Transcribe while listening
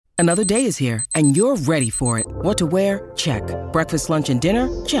Another day is here, and you're ready for it. What to wear? Check. Breakfast, lunch, and dinner?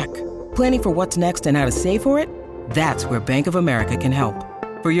 Check. Planning for what's next and how to save for it? That's where Bank of America can help.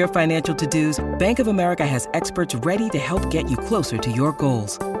 For your financial to-dos, Bank of America has experts ready to help get you closer to your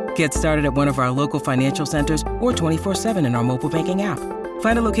goals. Get started at one of our local financial centers or 24/7 in our mobile banking app.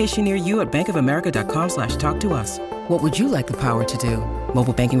 Find a location near you at bankofamerica.com/talktous. What would you like the power to do?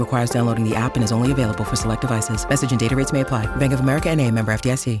 Mobile banking requires downloading the app and is only available for select devices. Message and data rates may apply. Bank of America N.A., member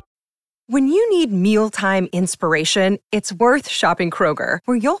FDIC. When you need mealtime inspiration, it's worth shopping Kroger,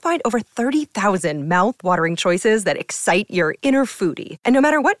 where you'll find over 30,000 mouth-watering choices that excite your inner foodie. And no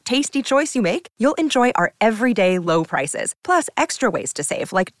matter what tasty choice you make, you'll enjoy our everyday low prices, plus extra ways to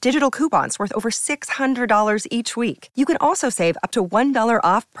save, like digital coupons worth over $600 each week. You can also save up to $1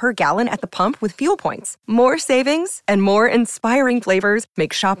 off per gallon at the pump with fuel points. More savings and more inspiring flavors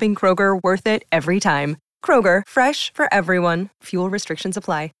make shopping Kroger worth it every time. Kroger, fresh for everyone. Fuel restrictions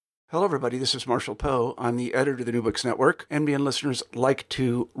apply. Hello, everybody. This is Marshall Poe. I'm the editor of the New Books Network. NBN listeners like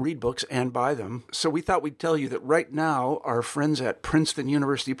to read books and buy them. So we thought we'd tell you that right now, our friends at Princeton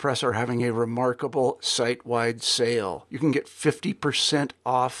University Press are having a remarkable site-wide sale. You can get 50%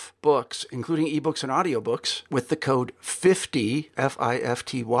 off books, including ebooks and audiobooks, with the code 50,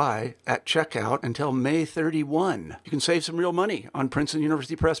 F-I-F-T-Y, at checkout until May 31. You can save some real money on Princeton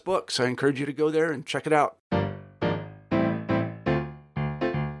University Press books. I encourage you to go there and check it out.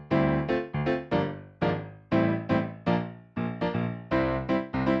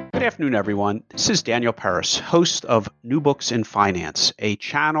 Good afternoon, everyone. This is Daniel Paris, host of New Books in Finance, a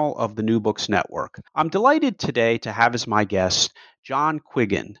channel of the New Books Network. I'm delighted today to have as my guest John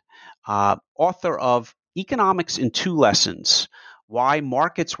Quiggin, author of Economics in 2 Lessons, Why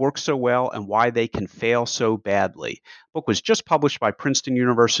Markets Work So Well and Why They Can Fail So Badly. The book was just published by Princeton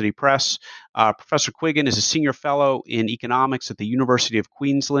University Press. Professor Quiggin is a senior fellow in economics at the University of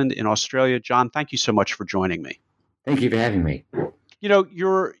Queensland in Australia. John, thank you so much for joining me. Thank you for having me. You know,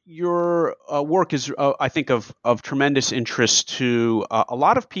 your work is, I think, of tremendous interest to a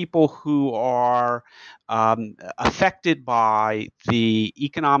lot of people who are affected by the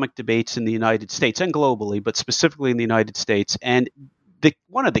economic debates in the United States and globally, but specifically in the United States. And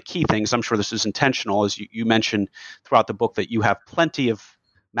one of the key things, I'm sure this is intentional, is you mentioned throughout the book that you have plenty of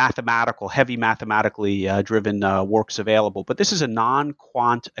heavy mathematically driven works available. But this is a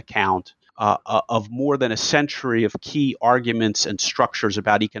non-quant account of more than a century of key arguments and structures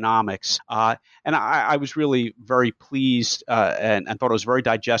about economics. And I was really very pleased and thought it was very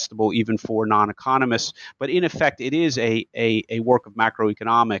digestible even for non-economists. But in effect, it is a work of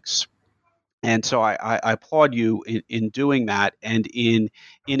macroeconomics. And so I applaud you in doing that and in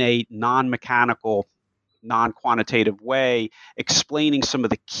a non-mechanical, non-quantitative way, explaining some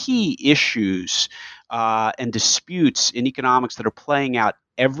of the key issues and disputes in economics that are playing out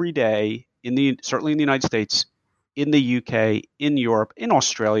every day certainly in the United States, in the UK, in Europe, in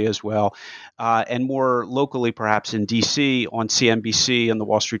Australia as well, and more locally perhaps in DC on CNBC and the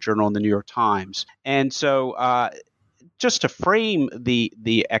Wall Street Journal and the New York Times. And so just to frame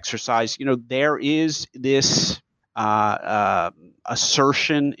the exercise, there is this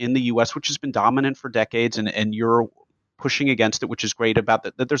assertion in the U.S., which has been dominant for decades, and you're pushing against it, which is great about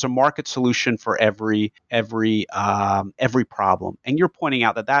that there's a market solution for every problem. And you're pointing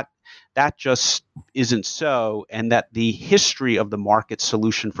out that just isn't so, and that the history of the market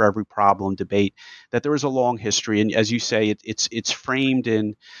solution for every problem debate, that there is a long history. And as you say, it's framed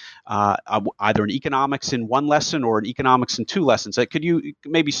in either an economics in 1 lesson or an economics in 2 lessons. Could you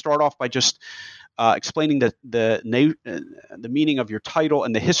maybe start off by just explaining the meaning of your title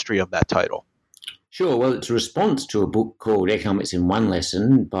and the history of that title? Sure. Well, it's a response to a book called Economics in 1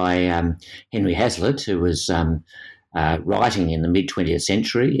 Lesson by Henry Hazlitt, who was writing in the mid-20th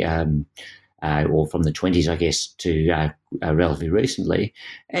century, or from the 20s, I guess, to relatively recently.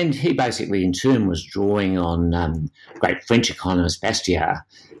 And he basically, in turn, was drawing on great French economist Bastiat.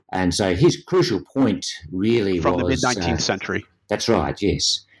 And so his crucial point really was... From the mid-19th century. That's right,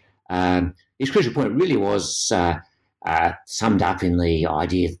 yes. His crucial point really was... summed up in the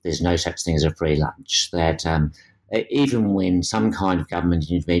idea that there's no such thing as a free lunch, that even when some kind of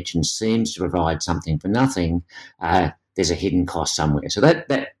government intervention seems to provide something for nothing, there's a hidden cost somewhere. So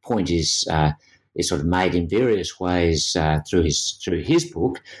that point is sort of made in various ways through his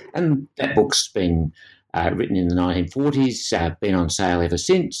book, and that book's been written in the 1940s, been on sale ever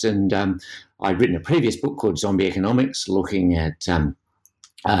since, and I'd written a previous book called Zombie Economics, looking at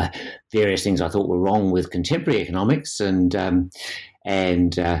various things I thought were wrong with contemporary economics, and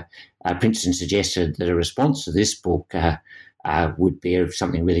Princeton suggested that a response to this book would be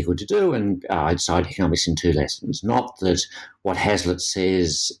something really good to do, and I decided economics in 2 lessons. Not that what Hazlitt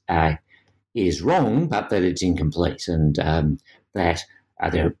says is wrong, but that it's incomplete, and that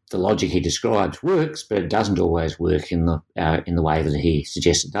the logic he describes works, but it doesn't always work in the way that he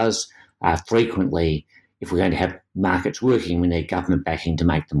suggests it does. Frequently, if we're going to have markets working, we need government backing to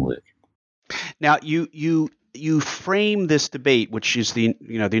make them work. Now, you frame this debate, which is the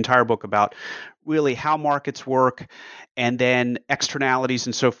entire book, about really how markets work, and then externalities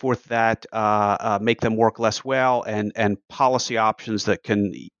and so forth that make them work less well, and policy options that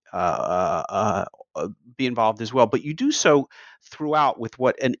can be involved as well. But you do so throughout with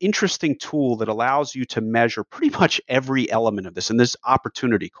an interesting tool that allows you to measure pretty much every element of this, and this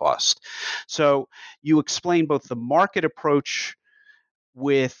opportunity cost. So you explain both the market approach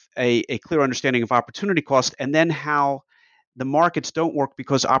with a clear understanding of opportunity cost, and then how the markets don't work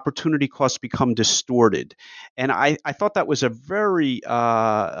because opportunity costs become distorted. And I thought that was a very,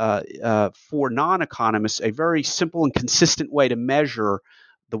 for non-economists, a very simple and consistent way to measure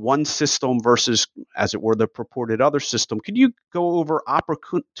the one system versus, as it were, the purported other system. Could you go over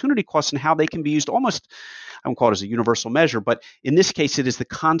opportunity costs and how they can be used almost, I won't call it as a universal measure, but in this case, it is the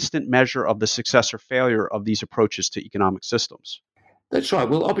constant measure of the success or failure of these approaches to economic systems? That's right.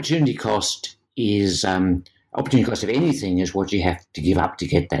 Well, opportunity cost of anything is what you have to give up to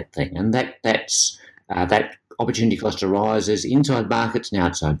get that thing, and that opportunity cost arises inside markets and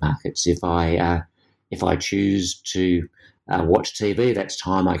outside markets. If I choose to watch TV, that's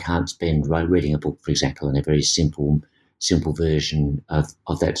time I can't spend reading a book, for example, in a very simple version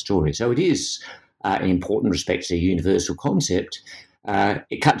of that story. So it is, in important respects, a universal concept.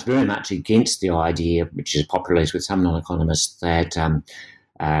 It cuts very much against the idea, which is popularized with some non-economists, that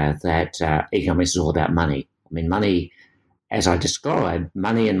economics is all about money. I mean, money, as I described,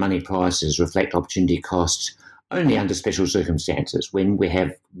 money and money prices reflect opportunity costs only under special circumstances. When we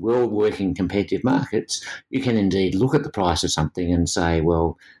have well-working competitive markets, you can indeed look at the price of something and say,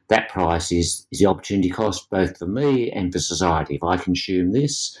 well, that price is the opportunity cost both for me and for society. If I consume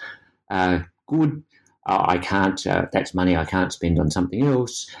this, good. I can't. That's money I can't spend on something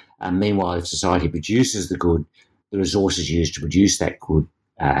else. Meanwhile, if society produces the good, the resources used to produce that good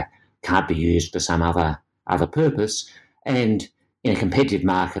can't be used for some other purpose. And in a competitive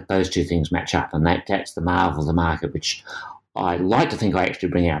market, those two things match up, and that's the marvel of the market, which I like to think I actually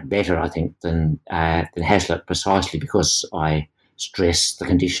bring out better, I think, than Hazlitt, precisely because I stress the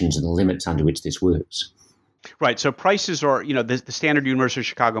conditions and the limits under which this works. Right. So prices are, the standard University of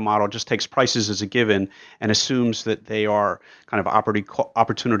Chicago model just takes prices as a given and assumes that they are kind of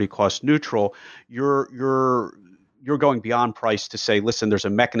opportunity cost neutral. You're going beyond price to say, listen, there's a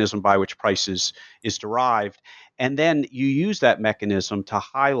mechanism by which price is derived. And then you use that mechanism to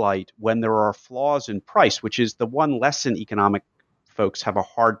highlight when there are flaws in price, which is the one lesson economic folks have a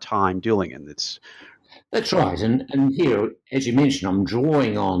hard time dealing in. That's right. And here, as you mentioned, I'm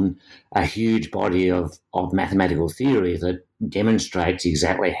drawing on a huge body of mathematical theory that demonstrates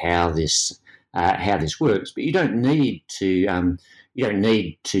exactly how this works. But you don't need to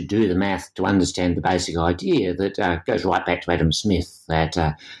do the math to understand the basic idea that goes right back to Adam Smith,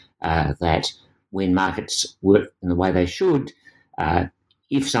 that when markets work in the way they should,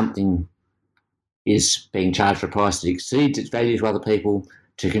 if something is being charged for a price that exceeds its value to other people,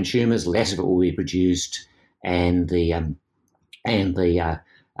 to consumers, less of it will be produced, and the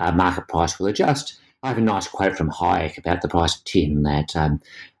market price will adjust. I have a nice quote from Hayek about the price of tin, that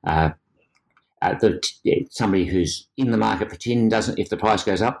somebody who's in the market for tin doesn't. If the price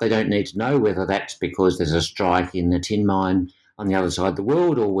goes up, they don't need to know whether that's because there's a strike in the tin mine on the other side of the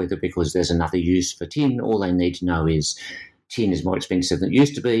world, or whether because there's another use for tin. All they need to know is tin is more expensive than it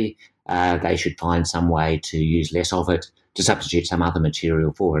used to be. They should find some way to use less of it, to substitute some other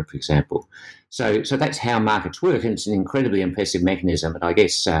material for it, for example. So that's how markets work, and it's an incredibly impressive mechanism. And I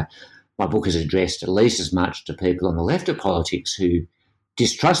guess my book is addressed at least as much to people on the left of politics who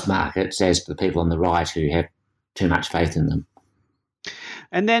distrust markets as to the people on the right who have too much faith in them.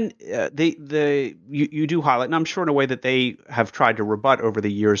 And then you do highlight, and I'm sure in a way that they have tried to rebut over the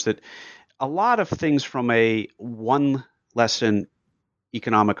years, that a lot of things from a one lesson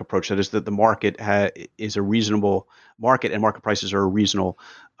economic approach, that is that the market is a reasonable market and market prices are a reasonable,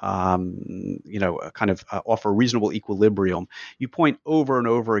 offer a reasonable equilibrium. You point over and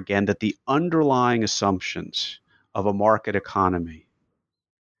over again that the underlying assumptions of a market economy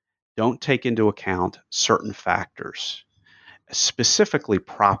don't take into account certain factors, specifically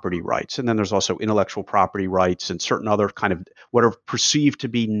property rights. And then there's also intellectual property rights and certain other kind of what are perceived to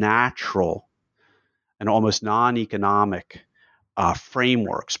be natural and almost non-economic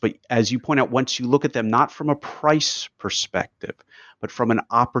frameworks. But as you point out, once you look at them not from a price perspective, but from an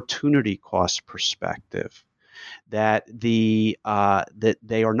opportunity cost perspective, that that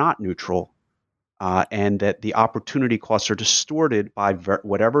they are not neutral, and that the opportunity costs are distorted by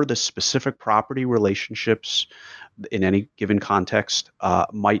whatever the specific property relationships in any given context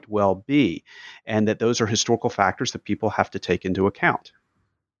might well be, and that those are historical factors that people have to take into account.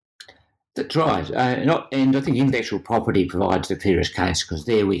 That's right. And I think intellectual property provides the clearest case, because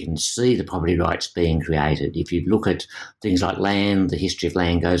there we can see the property rights being created. If you look at things like land, the history of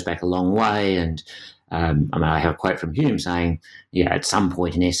land goes back a long way. And I have a quote from Hume saying, at some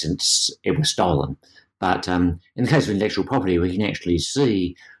point, in essence, it was stolen. But in the case of intellectual property, we can actually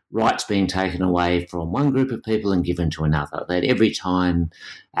see rights being taken away from one group of people and given to another. That every time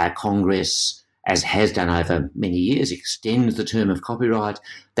Congress, as has done over many years, extends the term of copyright,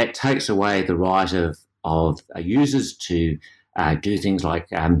 that takes away the right of users to do things like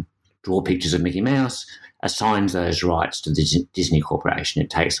draw pictures of Mickey Mouse, assigns those rights to the Disney Corporation. It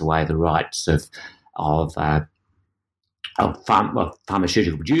takes away the rights of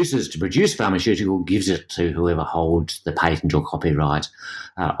pharmaceutical producers to produce pharmaceutical, gives it to whoever holds the patent or copyright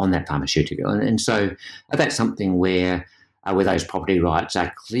on that pharmaceutical. And so that's something where those property rights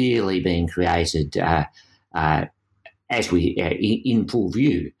are clearly being created as we in full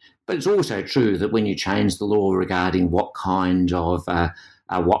view. But it's also true that when you change the law regarding what kind of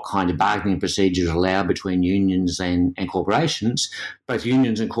bargaining procedures are allowed between unions and corporations, both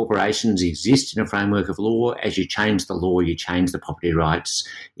unions and corporations exist in a framework of law. As you change the law, you change the property rights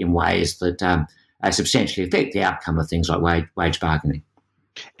in ways that substantially affect the outcome of things like wage bargaining.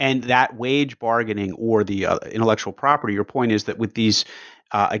 And that wage bargaining or the intellectual property, your point is that with these,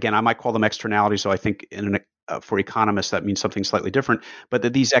 again, I might call them externalities, so I think for economists that means something slightly different, but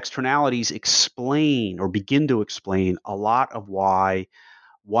that these externalities explain or begin to explain a lot of why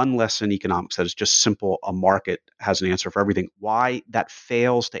one lesson in economics that is just simple, a market has an answer for everything, why that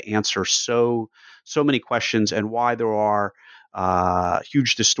fails to answer so many questions, and why there are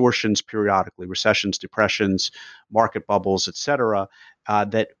huge distortions periodically, recessions, depressions, market bubbles, et cetera,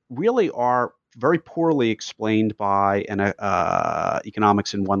 that really are very poorly explained by an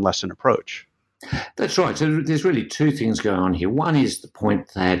economics in one lesson approach. That's right. So there's really two things going on here. One is the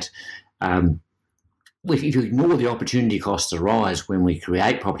point that if you ignore the opportunity costs that arise when we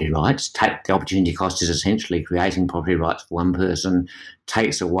create property rights, the opportunity cost is essentially creating property rights for one person,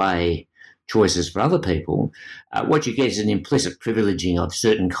 takes away choices for other people, what you get is an implicit privileging of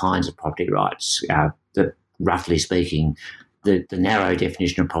certain kinds of property rights. That, roughly speaking, the narrow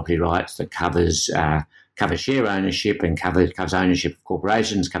definition of property rights that covers share ownership and covers ownership of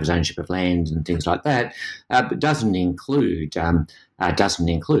corporations, covers ownership of land and things like that, but doesn't include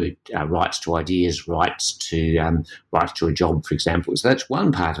rights to ideas, rights to a job, for example. So that's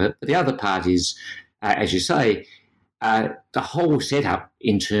one part of it. But the other part is, as you say, the whole setup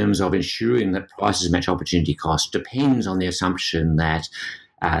in terms of ensuring that prices match opportunity costs depends on the assumption that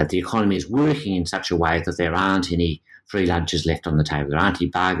the economy is working in such a way that there aren't any free lunches left on the table. There aren't any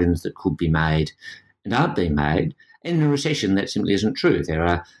bargains that could be made and aren't being made. And in a recession, that simply isn't true. There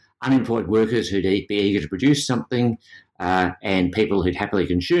are unemployed workers who'd be eager to produce something and people who'd happily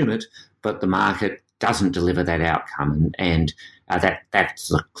consume it, but the market doesn't deliver that outcome. And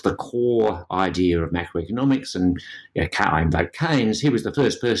that's the core idea of macroeconomics. And I invoke Keynes. He was the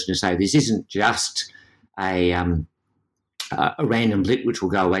first person to say this isn't just a random blip which will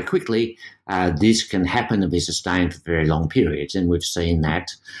go away quickly. This can happen and be sustained for very long periods, and we've seen that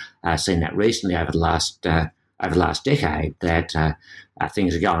recently over the last decade. That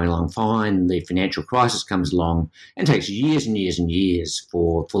things are going along fine. The financial crisis comes along and takes years and years and years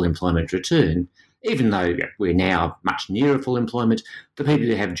for full employment to return. Even though we're now much nearer full employment, the people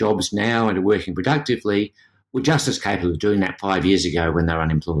who have jobs now and are working productively were just as capable of doing that 5 years ago when they were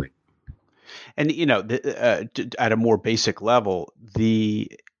unemployed. And, at a more basic level,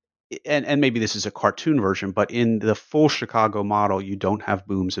 and maybe this is a cartoon version, but in the full Chicago model, you don't have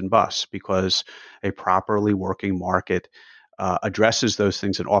booms and busts because a properly working market addresses those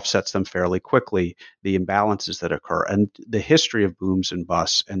things and offsets them fairly quickly, the imbalances that occur. And the history of booms and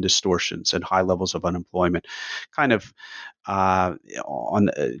busts and distortions and high levels of unemployment kind of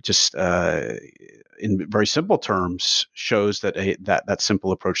in very simple terms shows that that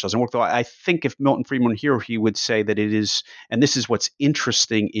simple approach doesn't work. Though I think if Milton Friedman were here, he would say that it is, and this is what's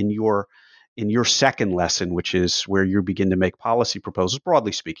interesting in your second lesson, which is where you begin to make policy proposals,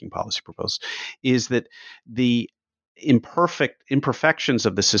 broadly speaking policy proposals, is that imperfections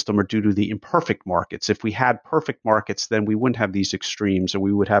of the system are due to the imperfect markets. If we had perfect markets, then we wouldn't have these extremes, and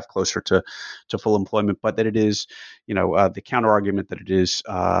we would have closer to full employment. But that it is, the counter argument that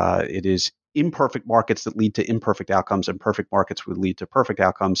it is imperfect markets that lead to imperfect outcomes, and perfect markets would lead to perfect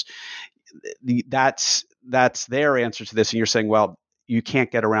outcomes. That's their answer to this, and you're saying, well, you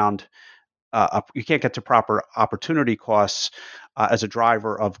can't get around. You can't get to proper opportunity costs as a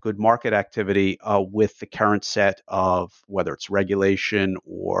driver of good market activity with the current set of whether it's regulation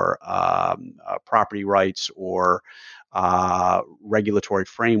or property rights or regulatory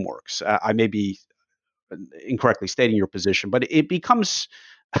frameworks. I may be incorrectly stating your position, but it becomes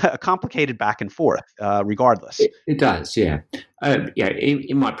a complicated back and forth regardless. It does, yeah.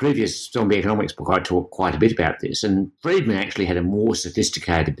 In my previous Zombie Economics book, I talked quite a bit about this, and Friedman actually had a more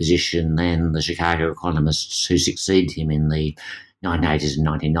sophisticated position than the Chicago economists who succeeded him in the 1980s and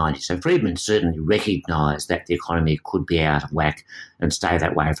 1990s. So Friedman certainly recognised that the economy could be out of whack and stay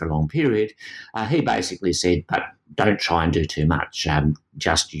that way for a long period. He basically said, but don't try and do too much.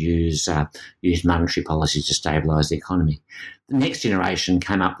 Just use monetary policy to stabilise the economy. The next generation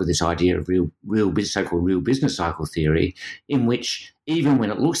came up with this idea of so-called real business cycle theory, in which even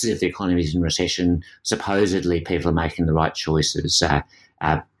when it looks as if the economy is in recession, supposedly people are making the right choices.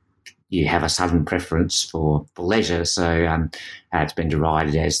 You have a sudden preference for leisure, so it's been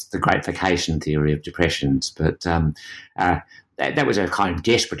derided as the Great Vacation theory of depressions. But that was a kind of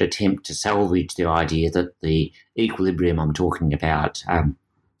desperate attempt to salvage the idea that the equilibrium I'm talking about,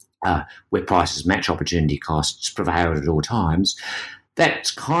 where prices match opportunity costs, prevailed at all times.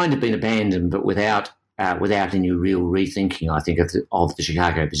 That's kind of been abandoned, but without any real rethinking, I think, of the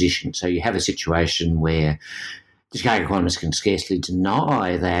Chicago position. So you have a situation where the Chicago economists can scarcely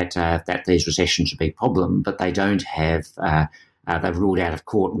deny that these recessions are a big problem, but they don't have, they've ruled out of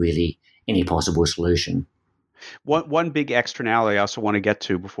court really any possible solution. One big externality I also want to get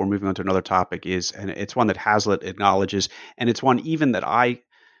to before moving on to another topic is, and it's one that Hazlitt acknowledges, and it's one even that I,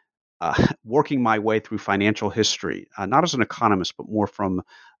 working my way through financial history, not as an economist, but more from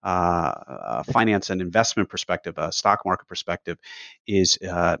a finance and investment perspective, a stock market perspective, is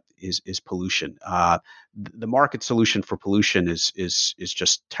pollution. The market solution for pollution is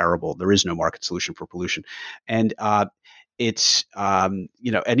just terrible. There is no market solution for pollution, and it's and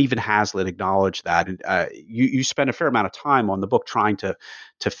even Hazlitt acknowledged that. And you spend a fair amount of time on the book trying to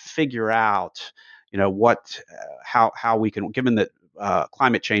figure out, how we can, given that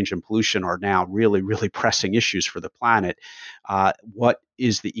climate change and pollution are now really, really pressing issues for the planet. What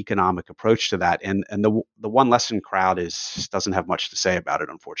is the economic approach to that? And the one lesson crowd doesn't have much to say about it,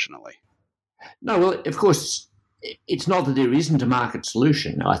 unfortunately. No, well, of course, it's not that there isn't a market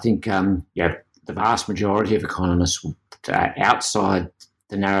solution. I think the vast majority of economists outside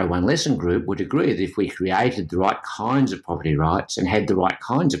the narrow one lesson group would agree that if we created the right kinds of property rights and had the right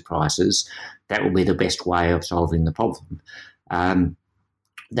kinds of prices, that would be the best way of solving the problem.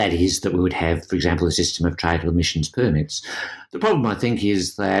 That is, that we would have, for example, a system of tradable emissions permits. The problem, I think,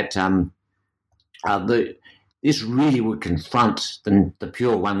 is that this really would confront the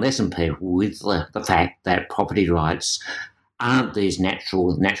pure one lesson people with the fact that property rights aren't these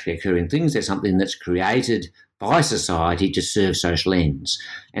naturally occurring things. They're something that's created by society to serve social ends.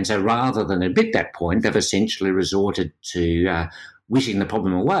 And so rather than admit that point, they've essentially resorted to wishing the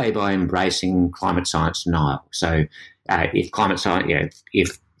problem away by embracing climate science denial. So if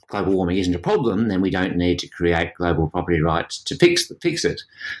global warming isn't a problem, then we don't need to create global property rights to fix it.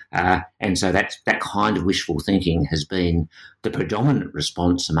 And so that kind of wishful thinking has been the predominant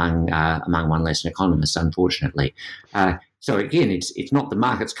response among one lesson economists, unfortunately. So again, it's not the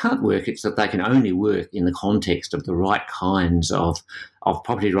markets can't work; it's that they can only work in the context of the right kinds of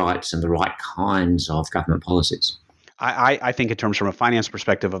property rights and the right kinds of government policies. I think in terms from a finance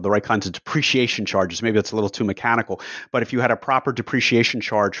perspective of the right kinds of depreciation charges, maybe it's a little too mechanical, but if you had a proper depreciation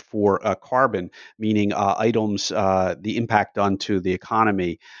charge for carbon, meaning items, the impact done to the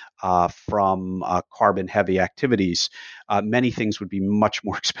economy from carbon-heavy activities, many things would be much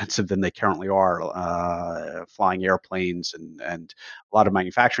more expensive than they currently are, flying airplanes and a lot of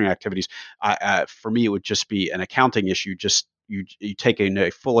manufacturing activities. For me, it would just be an accounting issue, you take a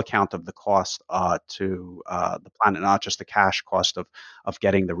full account of the cost to the planet, not just the cash cost of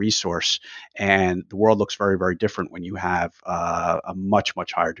getting the resource. And the world looks very, very different when you have a much,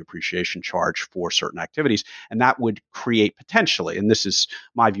 much higher depreciation charge for certain activities. And that would create potentially, and this is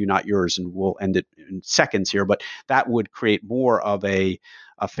my view, not yours, and we'll end it in seconds here, but that would create more of a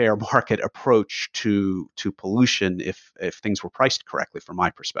fair market approach to pollution if things were priced correctly, from my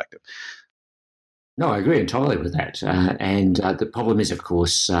perspective. No, I agree entirely with that. And the problem is, of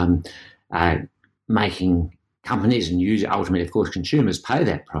course, making companies and ultimately, of course, consumers pay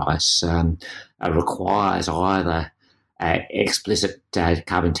that price, requires either explicit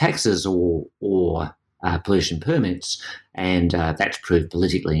carbon taxes or pollution permits, and that's proved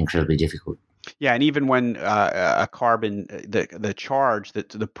politically incredibly difficult. Yeah, and even when a carbon, the charge,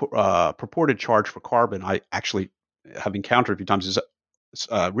 the purported charge for carbon, I actually have encountered a few times, is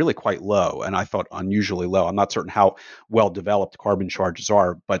really quite low, and I thought unusually low. I'm not certain how well developed carbon charges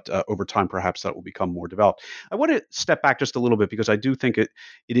are, but over time perhaps that will become more developed. I want to step back just a little bit because I do think it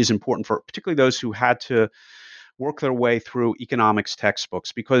is important for particularly those who had to work their way through economics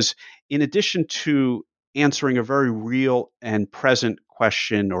textbooks, because in addition to answering a very real and present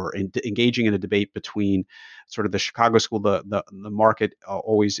question or engaging in a debate between sort of the Chicago school, the market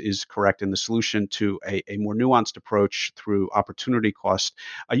always is correct, and the solution to a more nuanced approach through opportunity cost,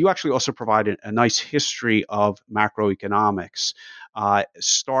 you actually also provide a nice history of macroeconomics,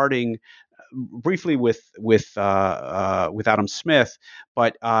 starting briefly with Adam Smith,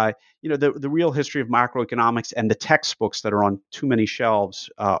 but the real history of macroeconomics and the textbooks that are on too many shelves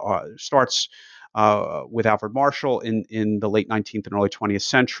starts with Alfred Marshall in the late 19th and early 20th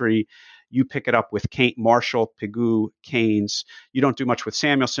century. You pick it up with Marshall, Pigou, Keynes. You don't do much with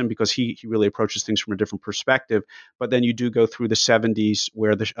Samuelson because he really approaches things from a different perspective. But then you do go through the 70s,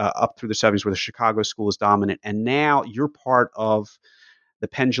 where up through the 70s, where the Chicago school is dominant, and now you're part of the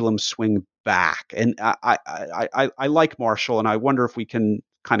pendulum swing back. And I like Marshall, and I wonder if we can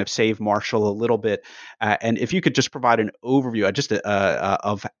kind of save Marshall a little bit. And if you could just provide an overview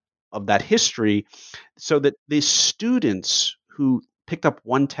of that history, so that the students who picked up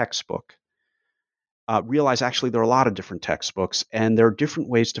one textbook realize actually there are a lot of different textbooks, and there are different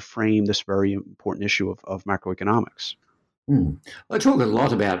ways to frame this very important issue of macroeconomics. I talk a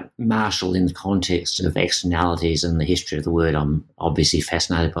lot about Marshall in the context of externalities and the history of the word. I'm obviously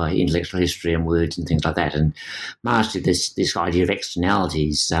fascinated by intellectual history and words and things like that. And Marshall, this idea of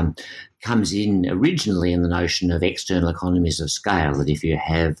externalities comes in originally in the notion of external economies of scale, that if you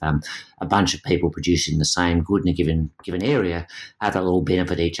have a bunch of people producing the same good in a given area, they'll all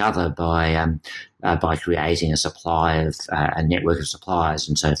benefit each other by creating a network of suppliers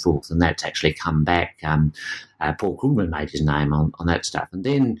and so forth. And that's actually come back. Paul Krugman made his name on that stuff. And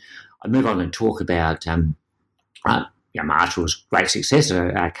then I move on and talk about Marshall's great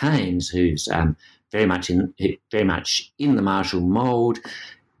successor, Keynes, who's very much in the Marshall mould,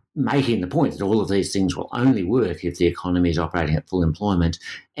 making the point that all of these things will only work if the economy is operating at full employment,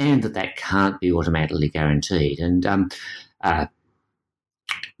 and that can't be automatically guaranteed. And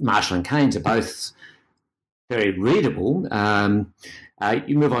Marshall and Keynes are both very readable.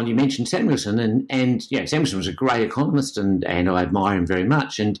 You move on, you mentioned Samuelson, and Samuelson was a great economist, and I admire him very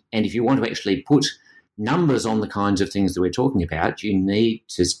much. And if you want to actually put numbers on the kinds of things that we're talking about, you need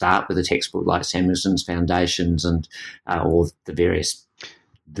to start with a textbook like Samuelson's Foundations and or the various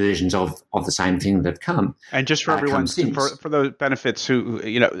versions of the same thing that have come. And just for everyone, for those benefits who,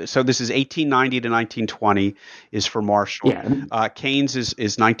 so this is 1890 to 1920 is for Marshall. Yeah. Keynes is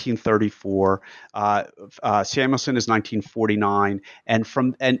 1934. Samuelson is 1949. And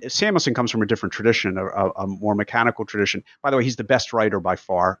Samuelson comes from a different tradition, a more mechanical tradition. By the way, he's the best writer by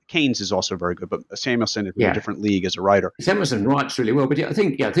far. Keynes is also very good, but Samuelson is in a different league as a writer. Samuelson writes really well, but I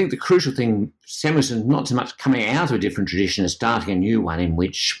think the crucial thing, Samuelson not so much coming out of a different tradition as starting a new one in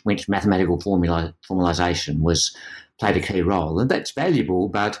which mathematical formalisation played a key role. And that's valuable,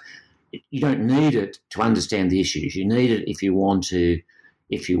 but you don't need it to understand the issues. You need it if you want to,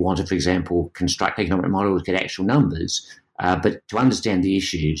 for example, construct economic models, get actual numbers. But to understand the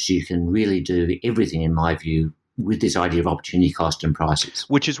issues, you can really do everything, in my view, with this idea of opportunity cost and prices.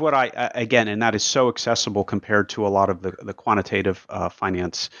 Which is what and that is so accessible compared to a lot of the quantitative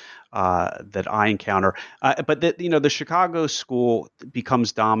finance that I encounter. But the Chicago school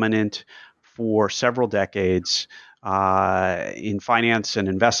becomes dominant for several decades in finance and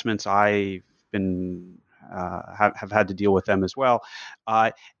investments. I've been have had to deal with them as well.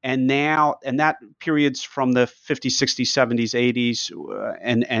 And that period's from the 50s, 60s, 70s, 80s,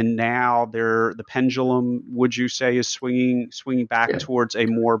 and now the pendulum, would you say, is swinging back towards a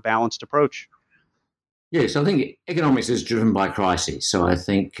more balanced approach? Yes, I think economics is driven by crises. So I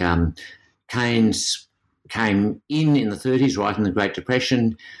think Keynes came in the 30s, right in the Great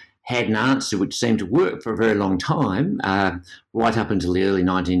Depression, had an answer which seemed to work for a very long time, right up until the early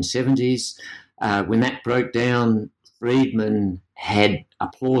 1970s. When that broke down, Friedman had a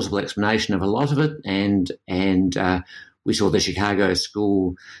plausible explanation of a lot of it, and we saw the Chicago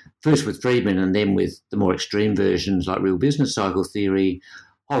school, first with Friedman and then with the more extreme versions like real business cycle theory,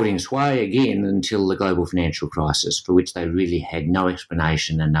 holding sway again until the global financial crisis, for which they really had no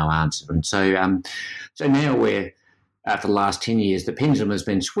explanation and no answer. And so, so now we're for the last 10 years, the pendulum has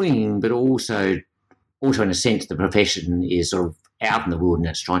been swinging, but also in a sense, the profession is sort of out in the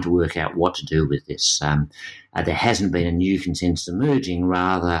wilderness trying to work out what to do with this. There hasn't been a new consensus emerging,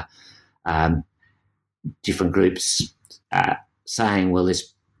 rather different groups saying, well,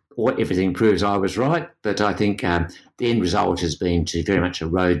 everything proves I was right, but I think the end result has been to very much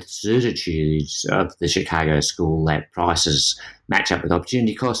erode the certitudes of the Chicago School that prices match up with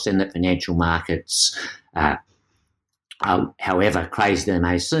opportunity costs and that financial markets, however crazy they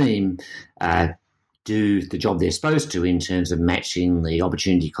may seem, do the job they're supposed to in terms of matching the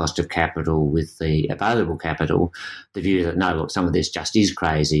opportunity cost of capital with the available capital. The view that, no, look, some of this just is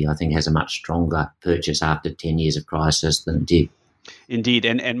crazy, I think has a much stronger purchase after 10 years of crisis than it did. Indeed,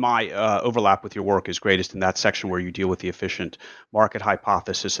 and my overlap with your work is greatest in that section where you deal with the efficient market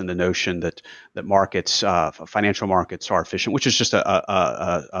hypothesis and the notion that markets, financial markets, are efficient, which is just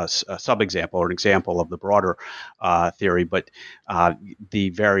a sub-example or an example of the broader theory. But the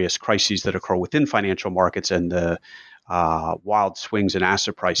various crises that occur within financial markets and the wild swings in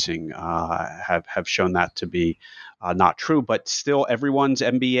asset pricing have shown that to be not true, but still everyone's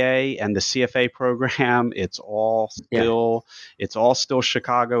MBA and the CFA program, it's all still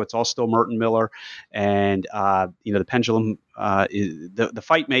Chicago, it's all still Merton Miller. And, the pendulum, the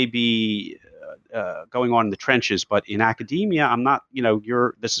fight may be going on in the trenches, but in academia, I'm not,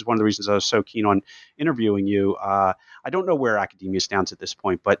 this is one of the reasons I was so keen on interviewing you. I don't know where academia stands at this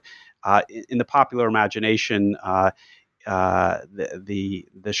point, but in the popular imagination,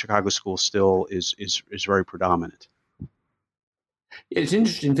 the Chicago School still is very predominant. Yeah, it's an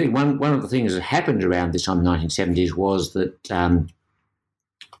interesting thing. One of the things that happened around this time in the 1970s was that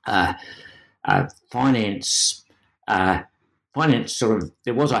finance sort of,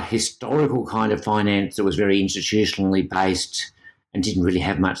 there was a historical kind of finance that was very institutionally based and didn't really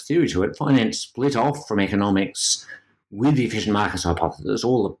have much theory to it. Finance split off from economics with the efficient markets hypothesis.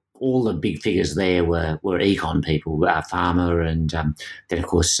 All the big figures there were econ people, Farmer, and then of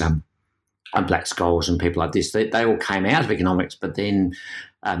course Black Scholes and people like this. They all came out of economics, but then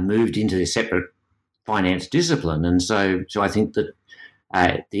moved into a separate finance discipline. And so I think that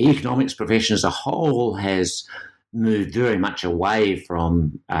the economics profession as a whole has moved very much away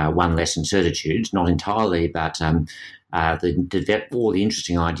from one lesson certitudes, not entirely, but all the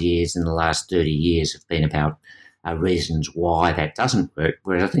interesting ideas in the last 30 years have been about reasons why that doesn't work.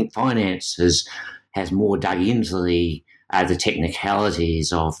 Whereas I think finance has more dug into the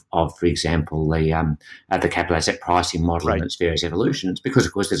technicalities of, for example, the capital asset pricing model and its various evolutions, because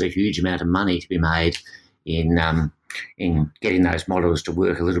of course there's a huge amount of money to be made in getting those models to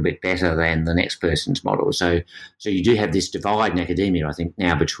work a little bit better than the next person's model. So you do have this divide in academia, I think,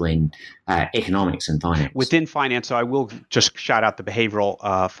 now between economics and finance. Within finance, so I will just shout out the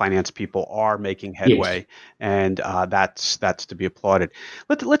behavioral finance people are making headway, yes. And that's to be applauded.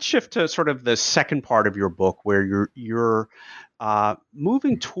 Let's shift to sort of the second part of your book, where you're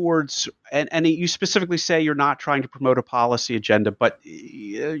moving towards, and you specifically say you're not trying to promote a policy agenda, but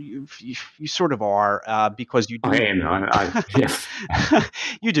you sort of are, because you do. I am. Yeah.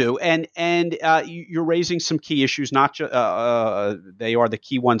 You do, and you're raising some key issues. Not just they are the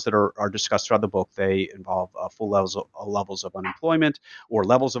key ones that are discussed throughout the book. They involve full levels of unemployment or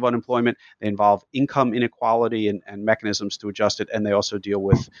levels of unemployment. They involve income inequality and mechanisms to adjust it, and they also deal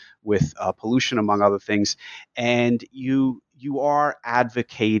with pollution, among other things. And you are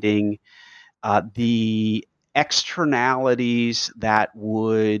advocating the externalities that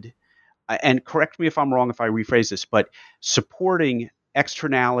would, and correct me if I'm wrong if I rephrase this, but supporting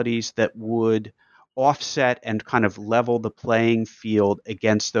externalities that would offset and kind of level the playing field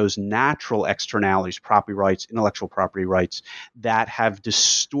against those natural externalities, property rights, intellectual property rights, that have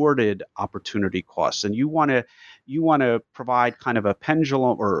distorted opportunity costs. And you want to provide kind of a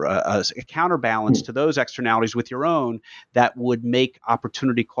pendulum or a counterbalance to those externalities with your own that would make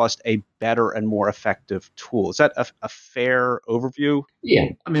opportunity cost a better and more effective tool. Is that a fair overview? Yeah.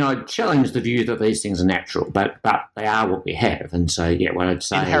 I mean, I challenge the view that these things are natural, but they are what we have. And so, yeah, what I'd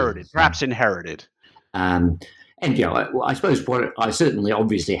say... Perhaps inherited. And, I suppose I certainly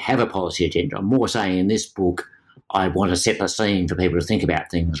obviously have a policy agenda. I'm more saying in this book, I want to set the scene for people to think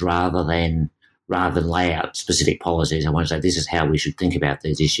about things rather than lay out specific policies. I want to say this is how we should think about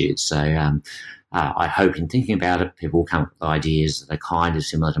these issues. So I hope in thinking about it, people will come up with ideas that are kind of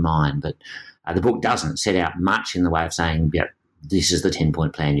similar to mine. But the book doesn't set out much in the way of saying, this is the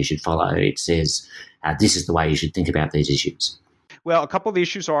 10-point plan you should follow. It says this is the way you should think about these issues. Well, a couple of the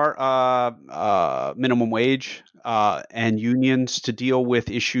issues are minimum wage and unions to deal with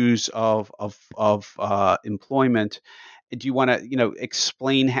issues of employment. Do you want to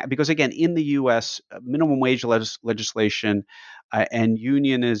explain how, because again, in the U.S., minimum wage legislation and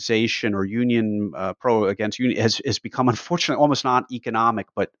unionization or union pro against union has become, unfortunately, almost not economic,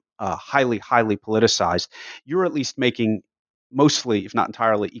 but highly politicized. You're at least making mostly, if not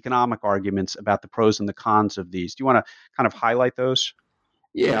entirely, economic arguments about the pros and the cons of these. Do you want to kind of highlight those?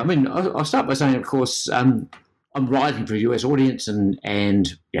 Yeah, I mean, I'll start by saying, of course, I'm writing for a US audience, and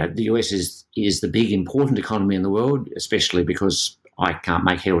the US is the big important economy in the world, especially because I can't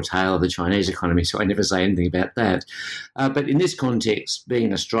make head or tail of the Chinese economy, so I never say anything about that. But in this context, being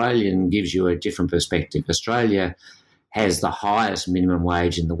an Australian gives you a different perspective. Australia has the highest minimum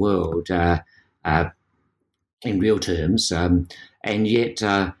wage in the world in real terms, and yet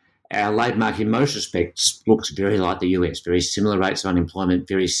our labour market in most respects looks very like the US, very similar rates of unemployment,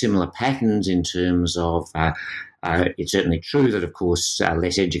 very similar patterns in terms of it's certainly true that, of course,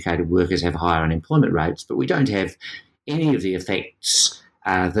 less educated workers have higher unemployment rates, but we don't have any of the effects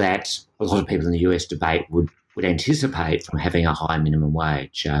that a lot of people in the US debate would anticipate from having a high minimum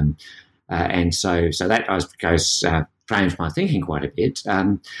wage. And so that, I suppose, frames my thinking quite a bit.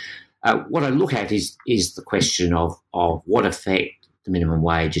 What I look at is the question of what effect the minimum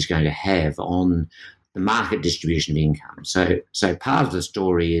wage is going to have on the market distribution of income. So part of the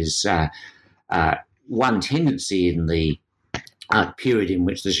story is one tendency in the period in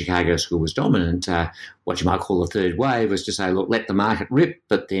which the Chicago School was dominant, what you might call the third wave, was to say, look, let the market rip,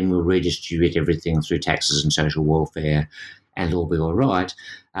 but then we'll redistribute everything through taxes and social welfare, and it'll be all right.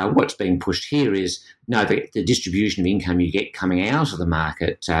 What's being pushed here is, no, the distribution of income you get coming out of the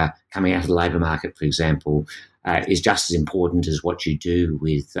market, coming out of the labour market, for example, is just as important as what you do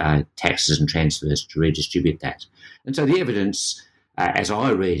with taxes and transfers to redistribute that. And so the evidence, as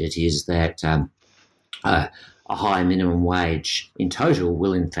I read it, is that a higher minimum wage in total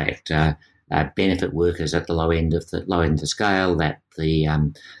will, in fact, benefit workers at the low end of the scale. That the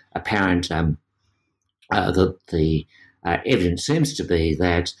apparent the evidence seems to be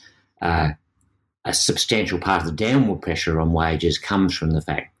that a substantial part of the downward pressure on wages comes from the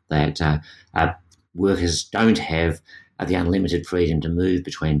fact that workers don't have the unlimited freedom to move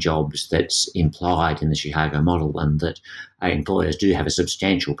between jobs that's implied in the Chicago model, and that employers do have a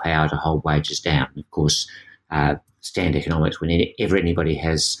substantial power to hold wages down. Of course, standard economics, whenever anybody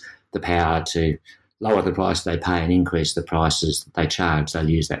has the power to lower the price they pay and increase the prices that they charge, they'll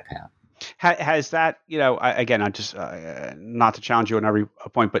use that power. Has that, again, I just not to challenge you on every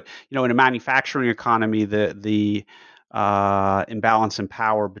point, but in a manufacturing economy, the imbalance in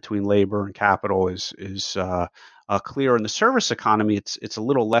power between labor and capital is clear. In the service economy, it's a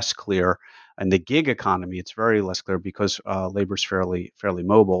little less clear. In the gig economy, it's very less clear because labor is fairly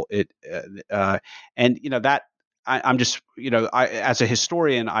mobile. I'm just, as a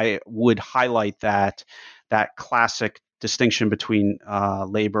historian, I would highlight that classic distinction between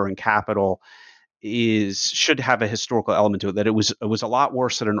labor and capital should have a historical element to it, that it was a lot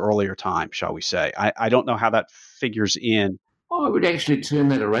worse at an earlier time, shall we say. I don't know how that figures in. I would actually turn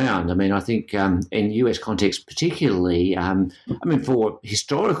that around. I mean, I think in US context particularly, for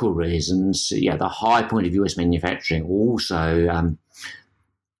historical reasons, the high point of US manufacturing also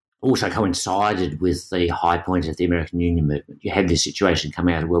coincided with the high point of the American Union movement. You had this situation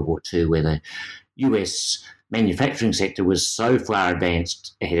coming out of World War II where the US manufacturing sector was so far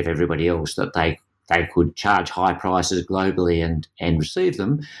advanced ahead of everybody else that they could charge high prices globally and receive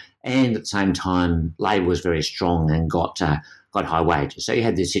them, and at the same time labour was very strong and got high wages. So you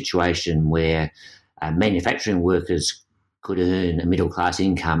had this situation where manufacturing workers could earn a middle class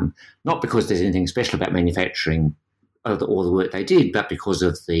income, not because there's anything special about manufacturing or the work they did, but because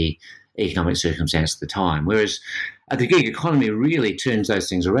of the economic circumstance at the time. Whereas the gig economy really turns those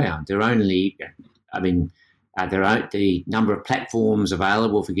things around. The number of platforms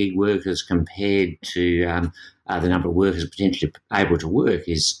available for gig workers compared to the number of workers potentially able to work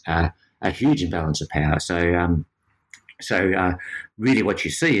is a huge imbalance of power. So really what you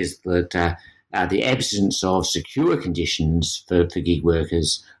see is that the absence of secure conditions for gig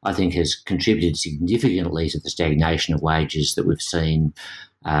workers, I think, has contributed significantly to the stagnation of wages that we've seen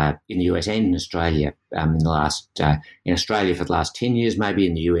in the US and in Australia in Australia for the last 10 years, maybe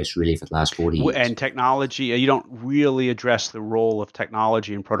in the US really for the last 40 years. And technology, you don't really address the role of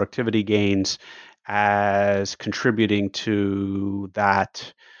technology and productivity gains as contributing to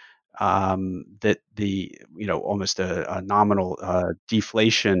that, almost a nominal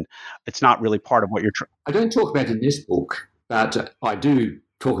deflation. It's not really part of what you're trying. I don't talk about it in this book, but I do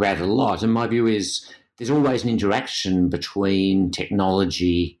talk about it a lot. And my view is there's always an interaction between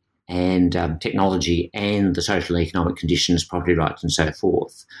technology and the social and economic conditions, property rights, and so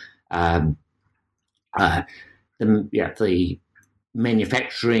forth. The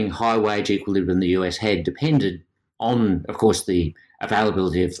manufacturing high wage equilibrium the US had depended on, of course, the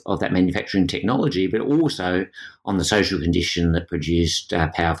availability of that manufacturing technology, but also on the social condition that produced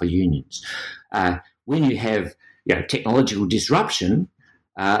powerful unions. When you have technological disruption,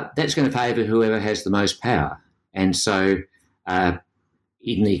 that's going to favour whoever has the most power. And so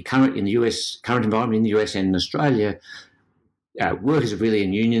in the current environment in the US and in Australia, workers have really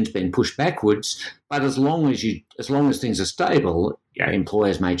in unions been pushed backwards. But as long as things are stable,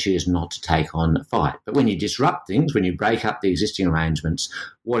 employers may choose not to take on a fight. But when you disrupt things, when you break up the existing arrangements,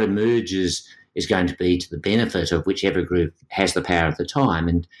 what emerges is going to be to the benefit of whichever group has the power at the time.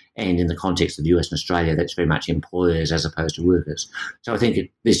 And in the context of the US and Australia, that's very much employers as opposed to workers. So I think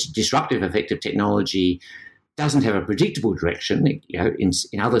this disruptive effect of technology doesn't have a predictable direction.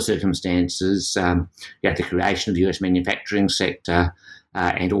 In other circumstances, the creation of the US manufacturing sector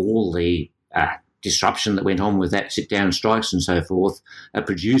and all the disruption that went on with that sit-down strikes and so forth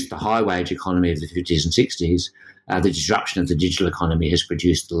produced the high-wage economy of the 50s and 60s. The disruption of the digital economy has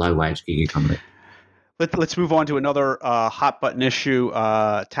produced the low-wage gig economy. Let's move on to another hot-button issue,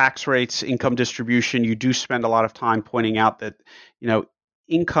 tax rates, income distribution. You do spend a lot of time pointing out that,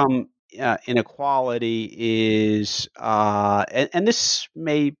 income inequality is, and this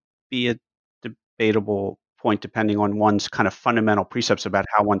may be a debatable point depending on one's kind of fundamental precepts about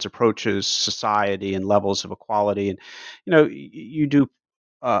how one approaches society and levels of equality. And, you do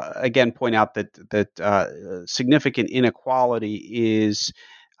again point out that significant inequality is,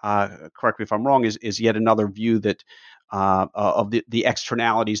 correct me if I'm wrong, is yet another view that of the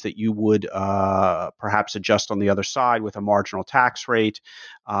externalities that you would perhaps adjust on the other side with a marginal tax rate,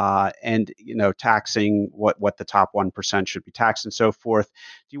 and taxing what the top 1% should be taxed and so forth.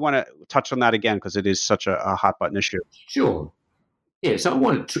 Do you want to touch on that again, because it is such a hot button issue? Sure. Yeah. So I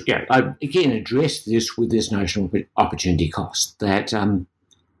want to I again address this with this notion of opportunity cost.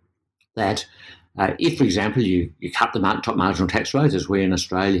 That if, for example, you cut the top marginal tax rate, as we in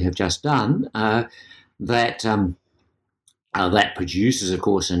Australia have just done, that produces, of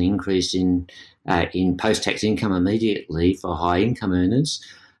course, an increase in post-tax income immediately for high-income earners.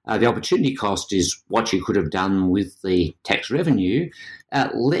 The opportunity cost is what you could have done with the tax revenue,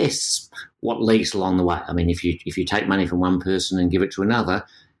 less what leaks along the way. I mean, if you take money from one person and give it to another,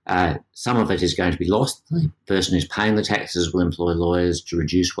 some of it is going to be lost. The person who's paying the taxes will employ lawyers to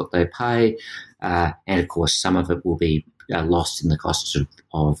reduce what they pay, and of course, some of it will be lost in the costs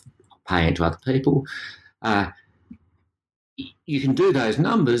of paying it to other people. You can do those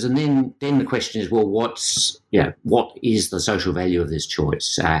numbers, and then the question is, well, what is the social value of this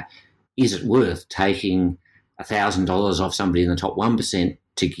choice? Is it worth taking $1,000 off somebody in the top 1%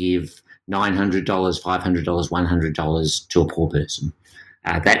 to give $900, $500, $100 to a poor person?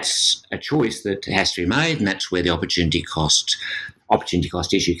 That's a choice that has to be made, and that's where the opportunity cost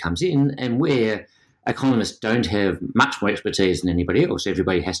issue comes in, and where economists don't have much more expertise than anybody else.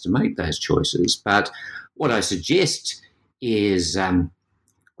 Everybody has to make those choices. But what I suggest is,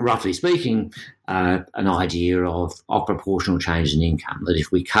 roughly speaking, an idea of proportional change in income. That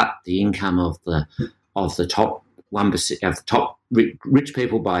if we cut the income of the top 1% of the top rich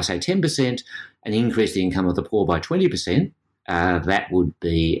people by, say, 10%, and increase the income of the poor by 20%, that would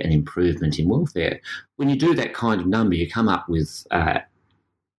be an improvement in welfare. When you do that kind of number, you come up with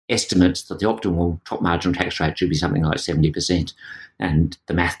estimates that the optimal top marginal tax rate should be something like 70%. And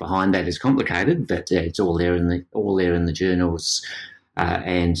the math behind that is complicated, but it's all there in the journals,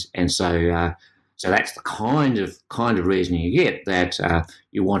 and so that's the kind of reasoning you get, that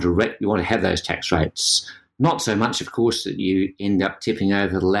you want to have those tax rates. Not so much, of course, that you end up tipping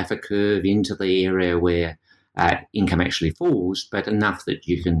over the Laffer curve into the area where income actually falls, but enough that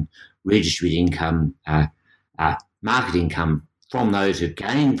you can redistribute income, market income, from those who've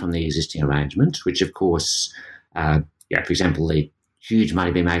gained from the existing arrangements, which, of course, for example, the huge money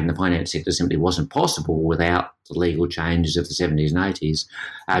being made in the finance sector simply wasn't possible without the legal changes of the 70s and 80s,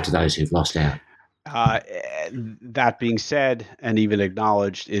 to those who've lost out. That being said, and even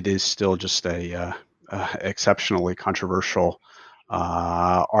acknowledged, it is still just a exceptionally controversial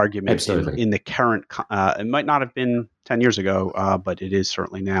argument in the current. It might not have been 10 years ago, but it is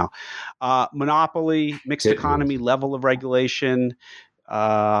certainly now. Monopoly, mixed economy, level of regulation,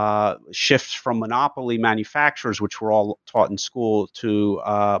 shifts from monopoly manufacturers, which we're all taught in school, to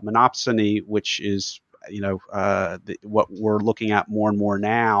monopsony, which is what we're looking at more and more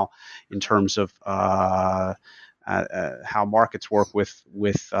now in terms of how markets work with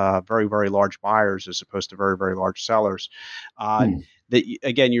very, very large buyers as opposed to very, very large sellers. That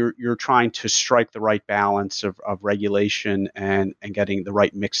again, you're trying to strike the right balance of regulation and getting the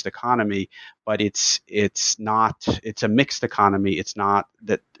right mixed economy, but it's a mixed economy. It's not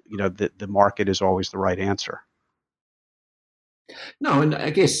that the market is always the right answer. No, and I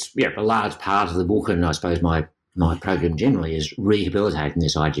guess a large part of the book, and I suppose my program generally, is rehabilitating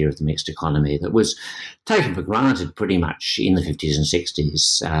this idea of the mixed economy that was taken for granted pretty much in the 50s and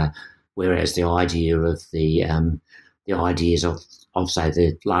 60s, whereas the idea of the ideas of say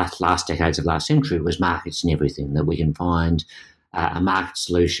the last decades of last century was markets and everything, that we can find a market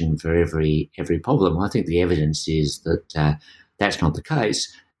solution for every problem. I think the evidence is that that's not the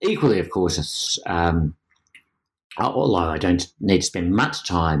case. Equally, of course, it's, although I don't need to spend much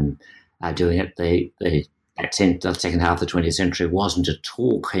time doing it, the second half of the 20th century wasn't at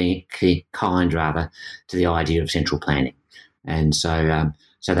all kind to the idea of central planning. And so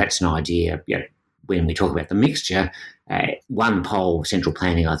that's an idea. When we talk about the mixture, one pole, central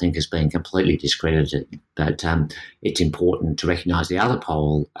planning, I think has been completely discredited. But it's important to recognise the other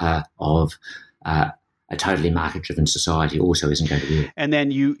pole of a totally market-driven society also isn't going to work. And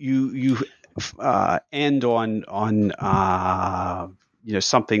then you end on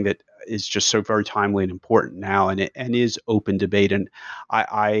something that is just so very timely and important now, and is open debate. And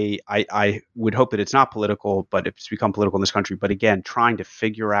I would hope that it's not political, but it's become political in this country. But again, trying to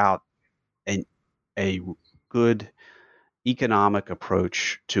figure out a good economic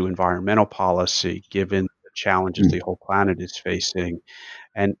approach to environmental policy, given the challenges the whole planet is facing,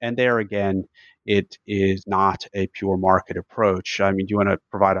 and there again, it is not a pure market approach. I mean, do you want to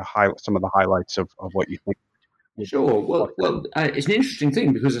provide some of the highlights of what you think? Sure. Well, it's an interesting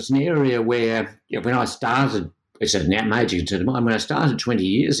thing because it's an area where when I started, it's a major to mine. When I started 20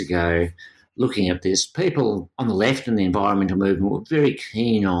 years ago, looking at this, people on the left in the environmental movement were very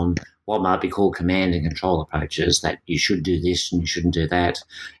keen on what might be called command and control approaches, that you should do this and you shouldn't do that.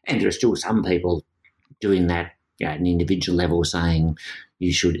 And there are still some people doing that at an individual level, saying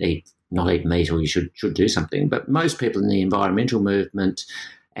you should not eat meat, or you should do something. But most people in the environmental movement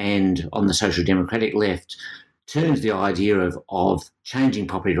and on the social democratic left turn to the idea of changing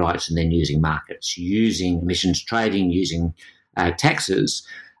property rights and then using markets, using emissions trading, using taxes.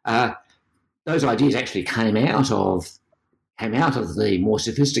 Those ideas actually came out of the more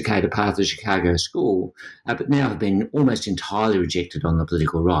sophisticated part of the Chicago School, but now have been almost entirely rejected on the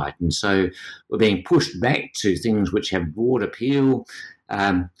political right. And so we're being pushed back to things which have broad appeal,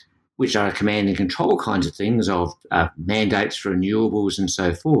 which are command and control kinds of things, of mandates for renewables and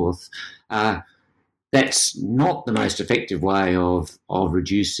so forth. That's not the most effective way of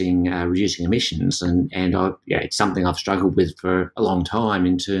reducing emissions, and it's something I've struggled with for a long time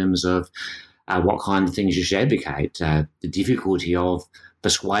in terms of what kind of things you should advocate. The difficulty of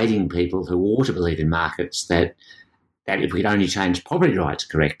persuading people who ought to believe in markets that if we could only change property rights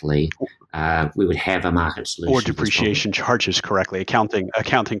correctly, we would have a market solution. Or depreciation charges correctly, accounting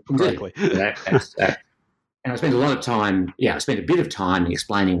correctly. And I spent a bit of time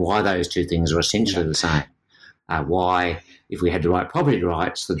explaining why those two things are essentially the same. Why, if we had the right property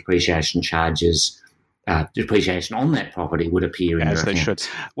rights, the depreciation charges, depreciation on that property would appear in as they should.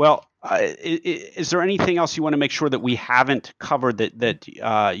 Well, is there anything else you want to make sure that we haven't covered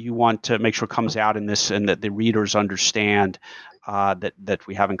that you want to make sure comes out in this, and that the readers understand that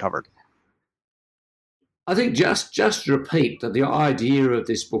we haven't covered? I think just to repeat that the idea of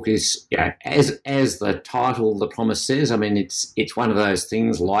this book is, as the title, The Promise says. I mean, it's one of those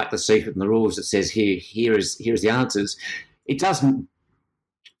things like The Secret and the Rules that says here's the answers. It doesn't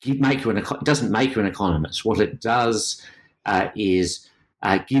make you an economist. What it does is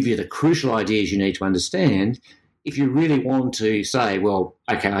give you the crucial ideas you need to understand. If you really want to say, well,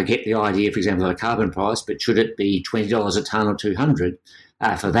 okay, I get the idea, for example, of a carbon price, but should it be $20 a tonne or $200?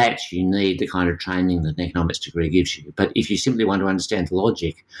 For that, you need the kind of training that an economics degree gives you. But if you simply want to understand the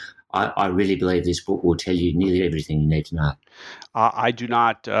logic, I really believe this book will tell you nearly everything you need to know. I do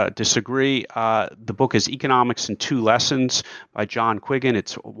not disagree. The book is Economics in 2 Lessons by John Quiggin.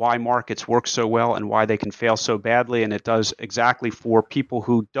 It's why markets work so well and why they can fail so badly. And it does exactly for people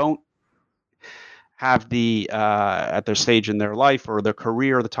who don't have at their stage in their life or their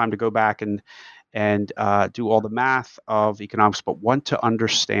career, the time to go back and do all the math of economics, but want to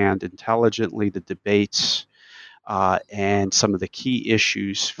understand intelligently the debates and some of the key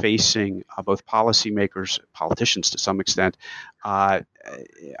issues facing both policymakers, politicians to some extent,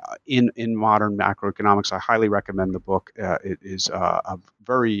 in modern macroeconomics. I highly recommend the book. It is a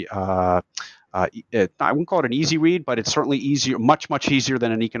very I wouldn't call it an easy read, but it's certainly easier, much easier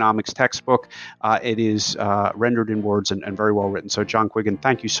than an economics textbook. It is rendered in words and very well written. So, John Quiggin,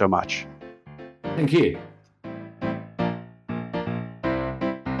 thank you so much. Thank you.